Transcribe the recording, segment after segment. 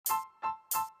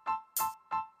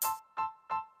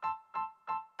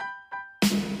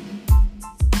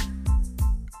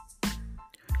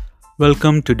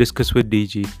Welcome to Discuss with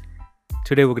DG.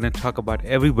 Today we're going to talk about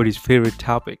everybody's favorite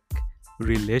topic,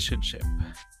 relationship.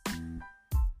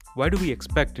 Why do we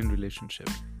expect in relationship?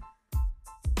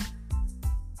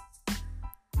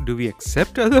 Do we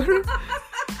accept other?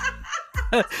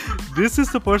 This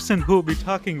is the person who will be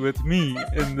talking with me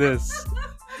in this.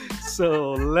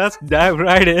 So let's dive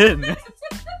right in.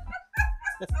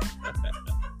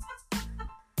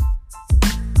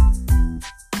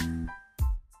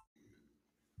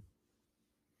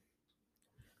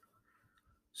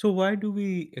 So why do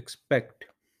we expect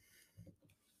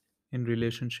in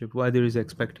relationship? Why there is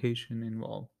expectation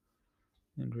involved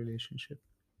in relationship?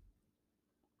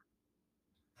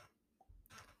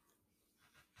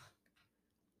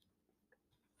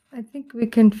 I think we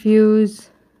confuse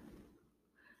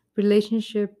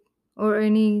relationship or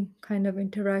any kind of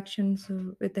interactions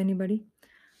with anybody.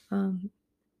 Um,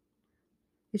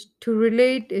 is to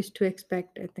relate is to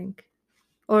expect, I think,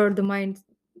 or the mind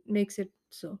makes it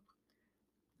so.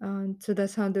 So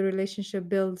that's how the relationship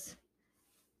builds.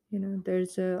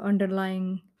 There's a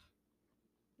underlying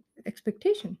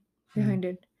expectation Hmm. behind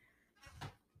it.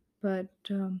 But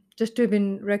just to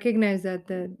even recognize that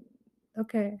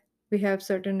okay, we have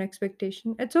certain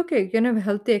expectation. It's okay. You can have a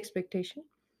healthy expectation.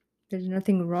 There's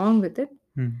nothing wrong with it.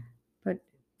 Hmm. But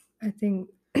I think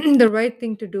the right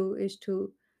thing to do is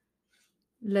to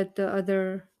let the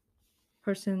other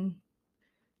person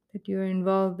that you're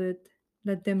involved with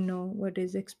let them know what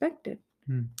is expected.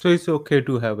 Hmm. So it's okay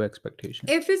to have expectation.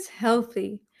 If it's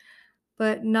healthy,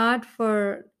 but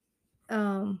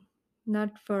um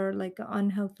not for like a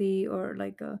unhealthy or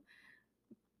like a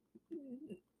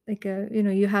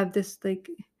you have this like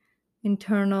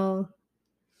internal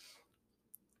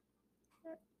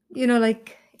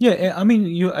like Yeah, I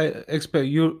mean, I expect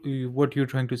what you're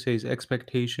trying to say is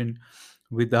expectation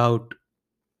without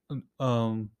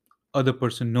um other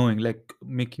person knowing, like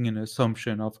making an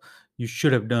assumption of you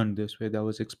should have done this way that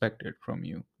was expected from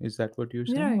you. Is that what you're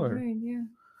saying, right, or right, yeah.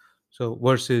 so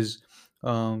versus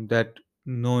that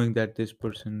knowing that this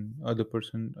person, other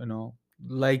person,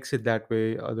 likes it that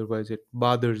way, otherwise it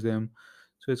bothers them.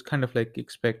 So it's kind of like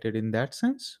expected in that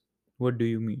sense. What do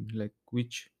you mean? Like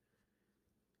which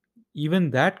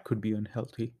even that could be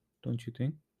unhealthy, don't you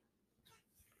think?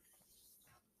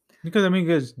 Because I mean,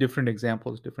 there's different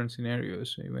examples, different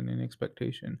scenarios, even in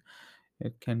expectation.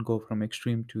 It can go from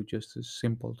extreme to just a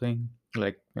simple thing.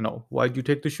 Like, why'd you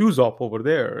take the shoes off over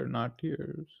there, not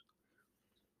here?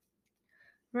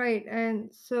 Right.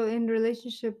 And so in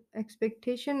relationship,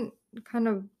 expectation kind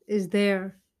of is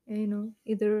there,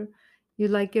 either you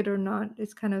like it or not,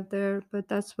 it's kind of there, but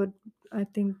that's what I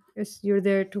think is you're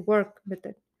there to work with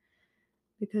it,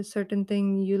 because certain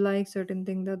thing you like, certain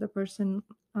thing the other person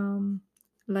um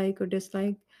like or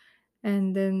dislike,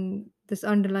 and then this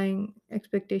underlying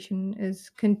expectation is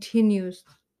continuous,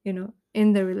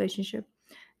 in the relationship.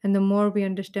 And the more we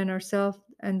understand ourselves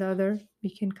and the other, we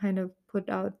can kind of put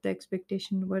out the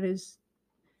expectation what is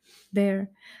there.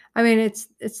 I mean,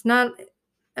 it's not,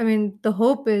 I mean, the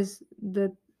hope is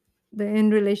that the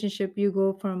in relationship you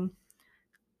go from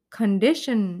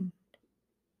conditioned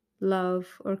love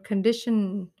or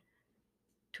conditioned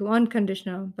to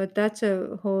unconditional, but that's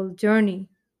a whole journey.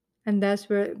 And that's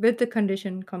where with the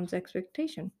condition comes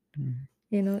expectation.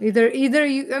 Mm. Either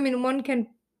you, I mean, one can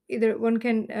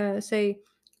say,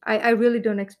 I really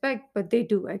don't expect, but they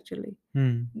do actually.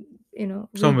 Hmm. We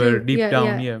Somewhere do, deep yeah,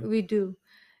 down, yeah, yeah. we do.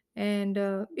 And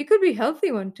it could be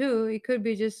healthy one too. It could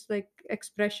be just like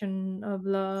expression of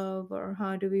love, or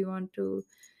how do we want to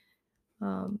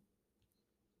um,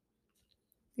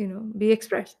 be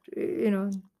expressed,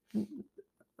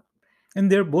 And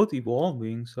they're both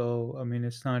evolving, so I mean,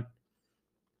 it's not.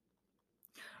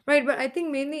 right. But I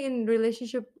think mainly in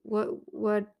relationship,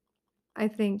 what I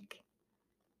think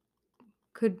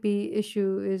could be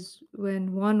issue is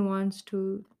when one wants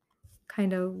to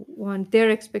kind of want their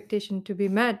expectation to be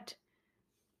met.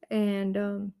 And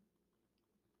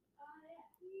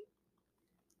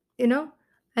you know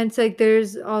and it's like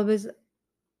there's always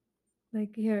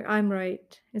like, here, I'm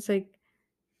right. It's like,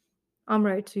 I'm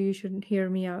right, so you shouldn't hear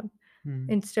me out, Hmm.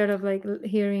 instead of like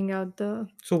hearing out the.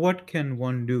 So what can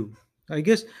one do? I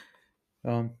guess,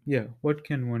 yeah, what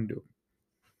can one do?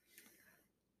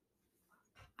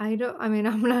 I don't, I mean,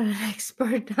 I'm not an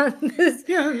expert on this.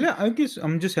 Yeah, yeah, I guess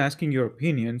I'm just asking your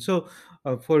opinion. So,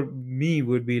 for me,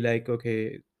 would be like,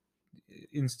 okay,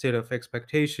 instead of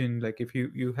expectation, like if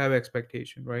you have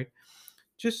expectation, right?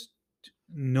 Just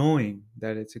knowing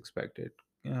that it's expected,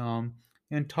 um,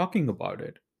 and talking about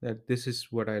it, that this is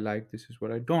what I like, this is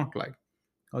what I don't like.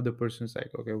 Other person's like,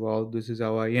 okay, well, this is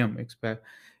how I am, expect,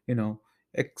 you know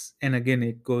And again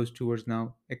it goes towards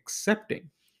now accepting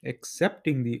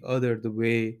the other the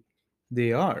way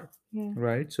they are, Yeah.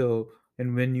 right? So,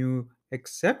 and when you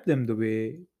accept them the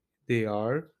way they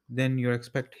are, then your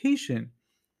expectation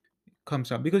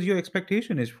comes up, because your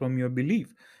expectation is from your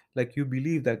belief. Like, you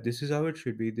believe that this is how it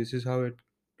should be, this is how it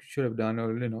should have done,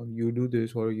 or you do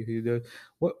this, or you do that,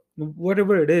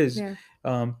 whatever it is. Yeah.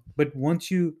 But once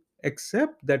you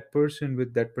accept that person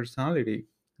with that personality,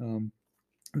 um,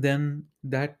 then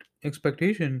that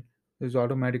expectation is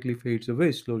automatically fades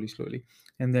away slowly, slowly,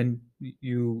 and then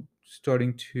you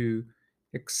starting to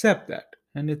accept that.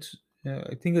 And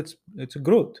I think it's a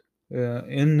growth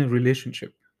in a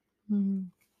relationship. Hmm.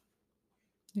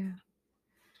 Yeah.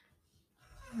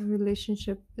 A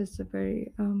relationship is a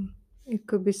very it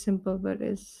could be simple, but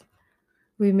it's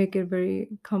we make it very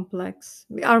complex.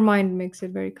 Our mind makes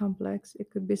it very complex.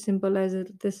 It could be simple as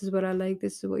this is what I like,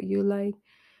 this is what you like.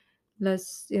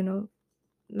 Let's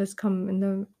let's come in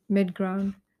the mid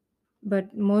ground.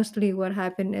 But mostly what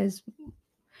happened is,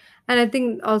 and I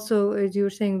think also as you were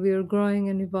saying, we are growing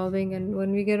and evolving, and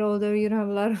when we get older, you don't have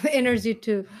a lot of energy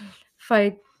to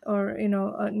fight or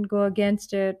go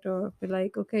against it, or be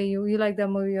like, okay, you like that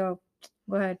movie, or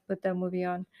go ahead, put that movie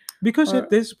on. Because at Or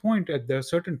this point, at the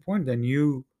certain point, then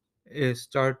you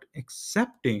start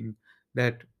accepting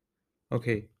that,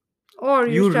 okay,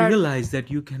 you you start. realize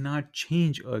that you cannot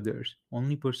change others.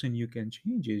 Only person you can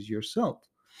change is yourself,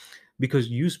 because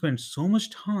you spend so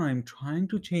much time trying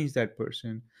to change that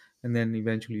person, and then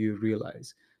eventually you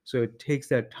realize. So it takes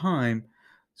that time.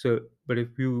 So, but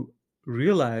if you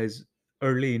realize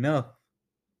early enough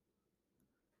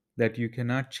that you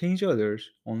cannot change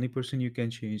others, only person you can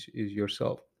change is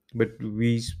yourself. But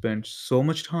we spend so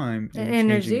much time in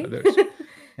changing Energy. others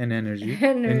and energy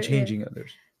And in yeah, changing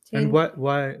others. And change.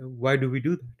 why do we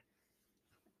do that?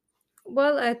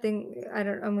 Well, I think I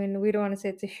don't. I mean, we don't want to say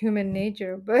it's a human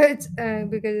nature, but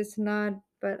because it's not.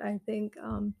 But I think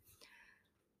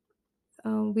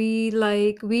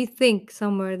we think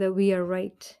somewhere that we are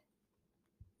right,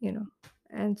 you know,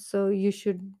 and so you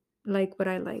should like what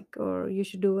I like, or you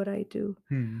should do what I do,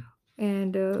 Hmm.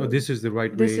 and Oh, this is the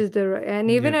right this way. is the right. And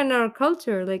even Yeah. in our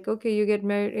culture, like, okay, you get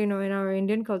married, in our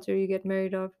Indian culture, you get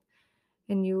married off,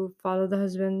 and you follow the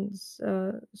husband's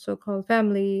so-called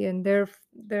family, and they're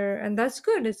and that's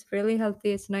good. It's really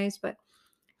healthy. It's nice, but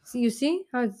you see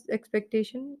how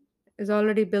expectation is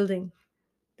already building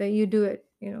that you do it,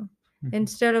 Mhm.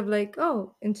 instead of like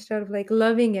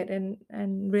loving it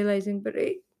and realizing,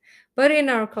 but in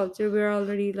our culture we're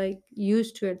already like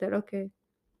used to it, that okay,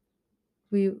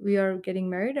 we are getting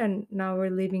married and now we're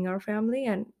leaving our family,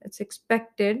 and it's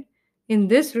expected in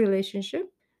this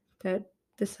relationship that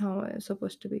this is how it's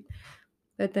supposed to be.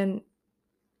 But then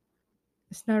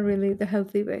it's not really the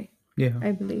healthy way, Yeah.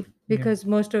 I believe, Yeah. because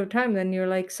most of the time then you're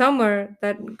like somewhere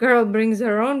that girl brings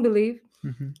her own belief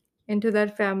Hmm. into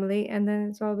that family, and then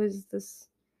it's always this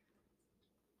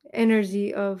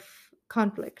energy of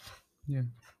conflict. Yeah.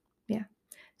 Yeah.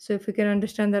 So if we can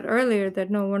understand that earlier, that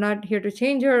no, we're not here to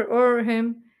change her or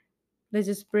him, let's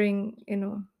just bring,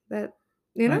 that,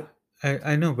 you I, know?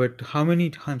 I know, but how many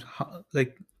times,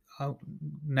 like,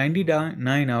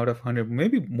 99 out of 100,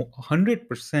 maybe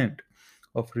 100%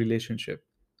 of relationship,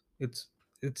 it's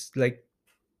it's like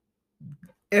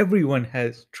everyone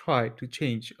has tried to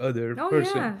change other Oh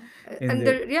person yeah. in And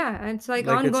their, there, yeah, and it's like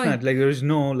like, it's not ongoing. like there's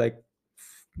no, like,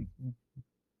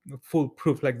 full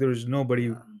proof, like there's nobody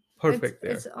It's perfect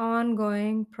it's there.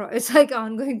 ongoing it's like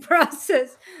ongoing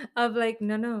process of like,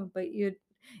 no, but you,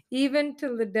 even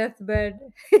till the deathbed,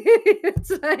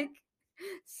 it's like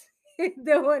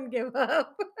they won't give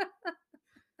up.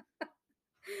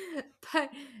 But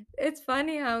it's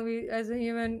funny how we as a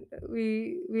human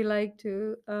we like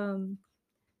to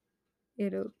you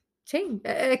know change,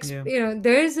 Yeah.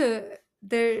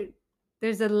 there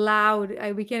there's a loud,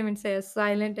 we can't even say a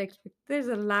silent there's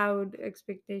a loud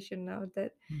expectation now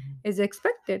that Mhm. is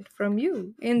expected from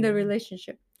you in the Yeah.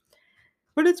 relationship.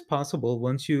 But it's possible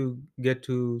once you get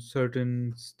to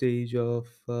certain stage of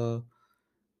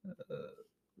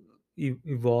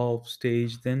evolve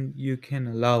stage, then you can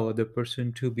allow other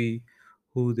person to be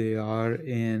who they are,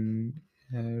 and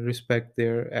respect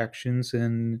their actions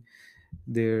and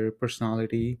their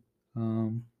personality.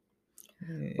 um,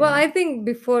 Well, and I think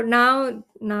before now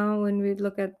when we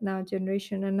look at now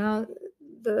generation, and now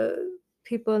the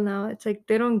people now, it's like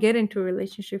they don't get into a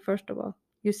relationship. First of all,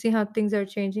 you see how things are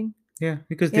changing. yeah,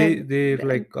 because Yeah, they're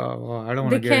like, oh, I don't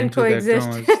want they to get can't into that coexist.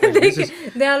 drama. It's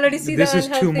like, They already see the this is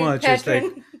too unhealthy much. It's like,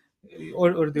 pattern. or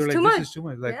they're It's like, too this much. is too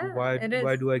much. Like, Yeah, it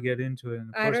why is. do I get into it in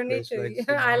the I first don't need place? to. Like,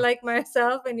 I like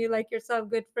myself, and you like yourself.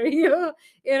 Good for you.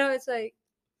 It's like.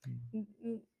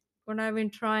 We're not even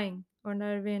trying. We're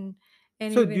not even,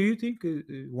 and So, do even you think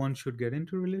one should get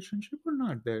into a relationship or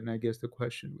not? Then I guess the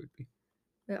question would be.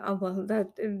 well, that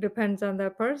it depends on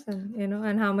that person,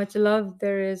 and how much love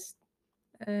there is,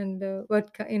 and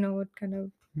what kind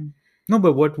of. Hmm. No,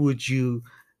 but what would you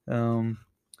um,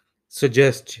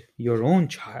 suggest your own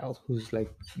child who's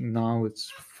like now it's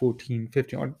 14,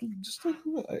 15, or just like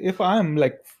if I'm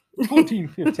like 14,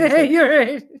 15, it's like, You're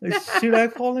right. should I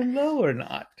fall in love or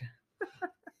not?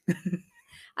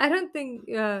 I don't think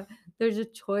there's a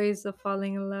choice of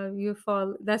falling in love. You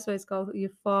fall. That's why it's called you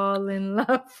fall in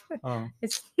love. Oh,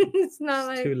 It's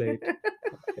not it's too like. late.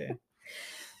 Okay.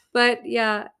 But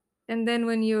yeah, and then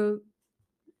when you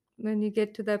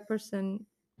get to that person,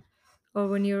 or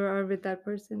when you are with that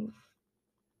person,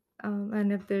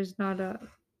 and if there's not a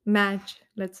match,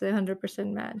 let's say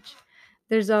 100% match,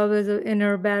 there's always an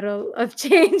inner battle of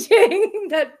changing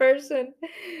that person.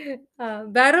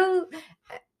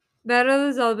 Battle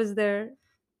is always there,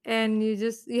 and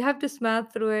you have to smile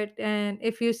through it. And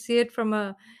if you see it from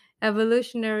a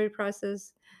evolutionary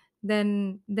process,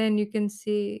 then you can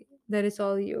see that it's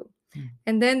all you, Hmm.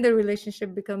 and then the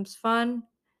relationship becomes fun,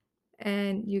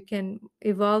 and you can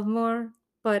evolve more.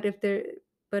 But if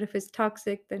it's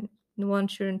toxic, then one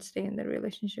shouldn't stay in the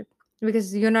relationship,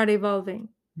 because you're not evolving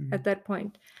Hmm. at that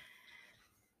point.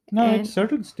 No, at And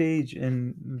certain stage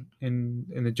in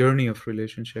the journey of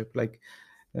relationship, like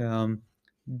um,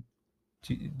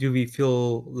 do we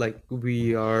feel like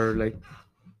we are like,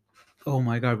 oh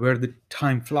my god, where the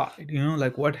time fly,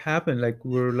 like what happened, like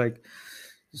we're like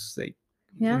just like,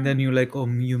 and yeah, then you're like, oh,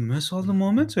 you miss all the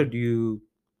moments, or do you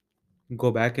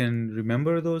go back and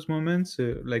remember those moments,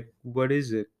 like what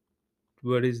is it,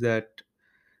 what is that,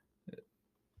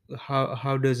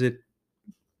 how does it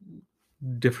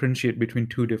differentiate between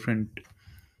two different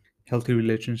healthy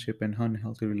relationship and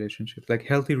unhealthy relationship? Like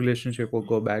healthy relationship will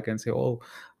go back and say, oh,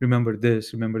 remember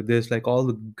this, like all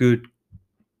the good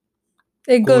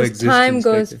time coexistence, like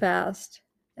goes fast.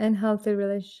 And healthy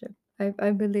relationship,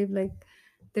 I believe, like,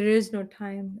 there is no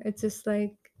time. It's just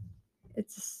like,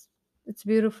 it's it's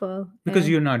beautiful. because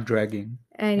you're not dragging,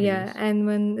 And I yeah, guess. and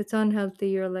when it's unhealthy,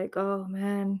 you're like, oh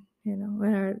man,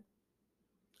 when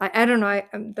I don't know.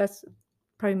 That's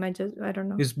probably my just, I don't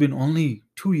know. It's been only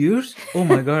 2 years, oh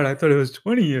my god, I thought it was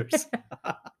 20 years.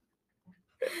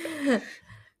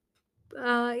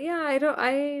 Yeah,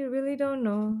 I really don't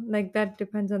know. Like, that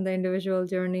depends on the individual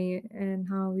journey and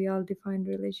how we all define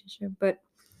relationship. But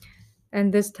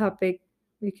and this topic,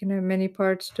 we can have many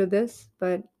parts to this.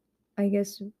 But I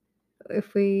guess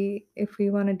if we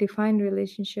want to define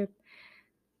relationship,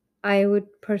 I would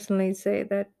personally say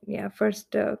that, yeah,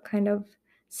 first, kind of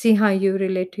see how you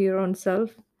relate to your own self,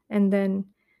 and then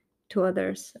to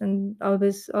others, and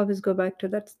always go back to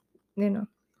that. You know,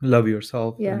 Love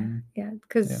yourself, yeah, and yeah, yeah.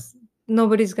 because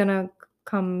nobody's gonna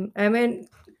come. I mean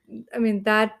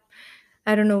that.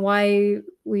 I don't know why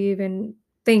we even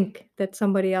think that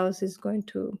somebody else is going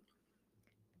to,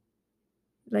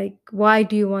 like. Why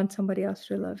do you want somebody else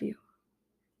to love you?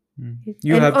 Mm.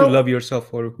 You And have to oh, love yourself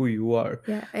for who you are,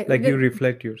 yeah, like you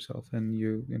reflect yourself, and yeah,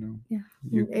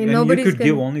 you and and you nobody's could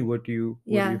give gonna. only what you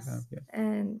have. Yes, Yeah.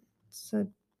 and so,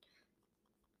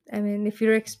 if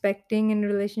you're expecting in a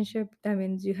relationship, that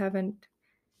means you haven't.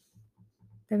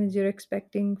 That means you're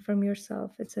expecting from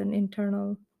yourself. It's an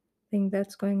internal thing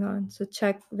that's going on. So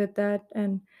check with that,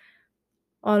 and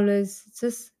always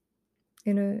just,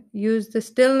 use the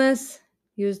stillness,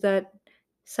 use that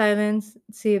silence.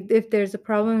 See if there's a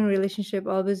problem in relationship,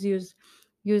 always use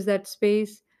that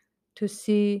space to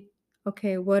see,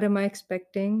 okay, what am I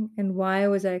expecting and why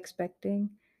was I expecting?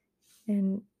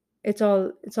 And it's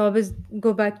always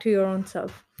go back to your own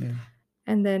self, Yeah.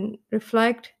 and then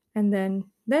reflect, and then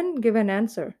give an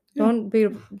answer. Yeah. Don't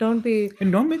be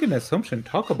And don't make an assumption,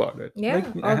 talk about it, like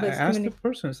yeah, I always asked the communicate.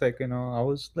 person, it's like, I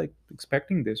was like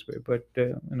expecting this way, but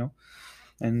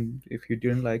and if you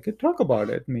didn't like it, talk about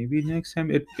it. Maybe next time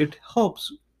it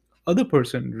helps other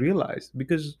person realize,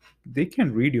 because they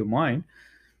can read your mind.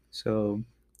 So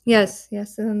Yes,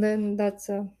 yes, and then that's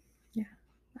yeah,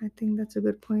 I think that's a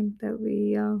good point, that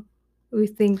we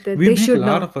think that we they make a should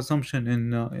lot know of assumption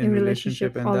in in relationship,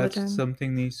 relationship and all the that's time.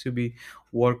 something needs to be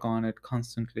work on it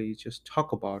constantly. Just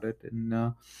talk about it, and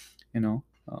you know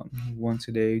once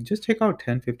a day, just take out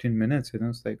 10-15 minutes,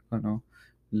 it's like,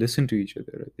 listen to each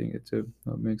other. I think it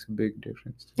makes a big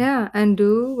difference. Yeah, and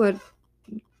do what,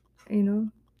 you know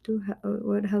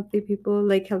what healthy people,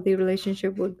 like, healthy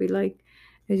relationship would be like,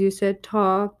 as you said,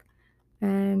 talk,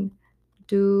 and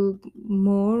do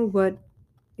more what,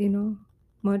 you know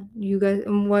what you guys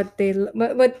what they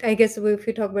but I guess if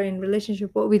we talk about in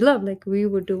relationship what we love, like we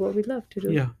would do what we love to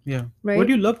do, Yeah, yeah. What do right?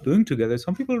 you love doing together?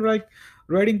 Some people like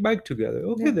riding bike together.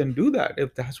 Okay, Yeah. then do that.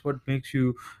 If that's what makes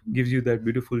you, gives you that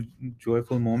beautiful,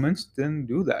 joyful moments, then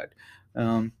do that.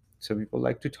 Some people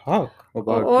like to talk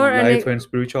about Or life and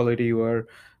spirituality, or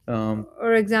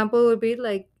or example would be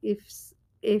like if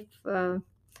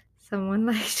someone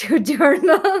likes to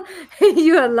journal,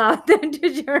 you allow them to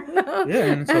journal. yeah,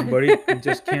 and somebody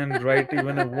just can't write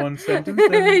even a one sentence,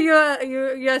 then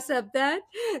You accept that.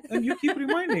 and you keep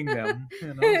reminding them.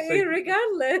 It's like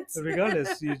Regardless.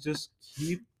 regardless, you just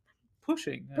keep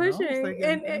pushing. It's Pushing like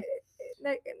and and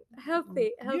like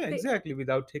healthy yeah, healthy. exactly,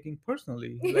 without taking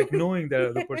personally, like knowing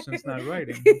that the person's not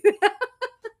writing.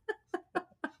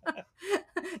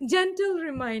 Gentle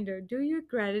reminder, do your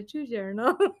gratitude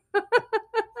journal.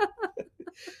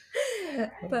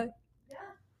 But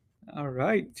All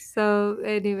right. so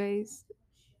anyways,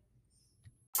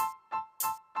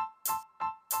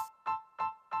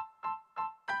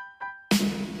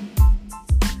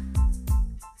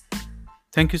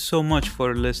 Thank you so much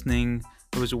for listening.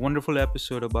 It was a wonderful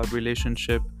episode about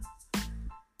relationship.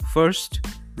 First,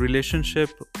 relationship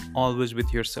always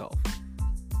with yourself.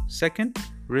 Second,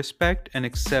 respect and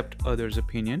accept others'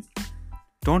 opinion.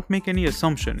 Don't make any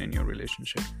assumption in your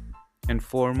relationship. And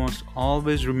foremost,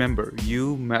 always remember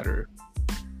you matter.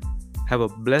 Have a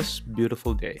blessed,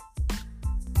 beautiful day.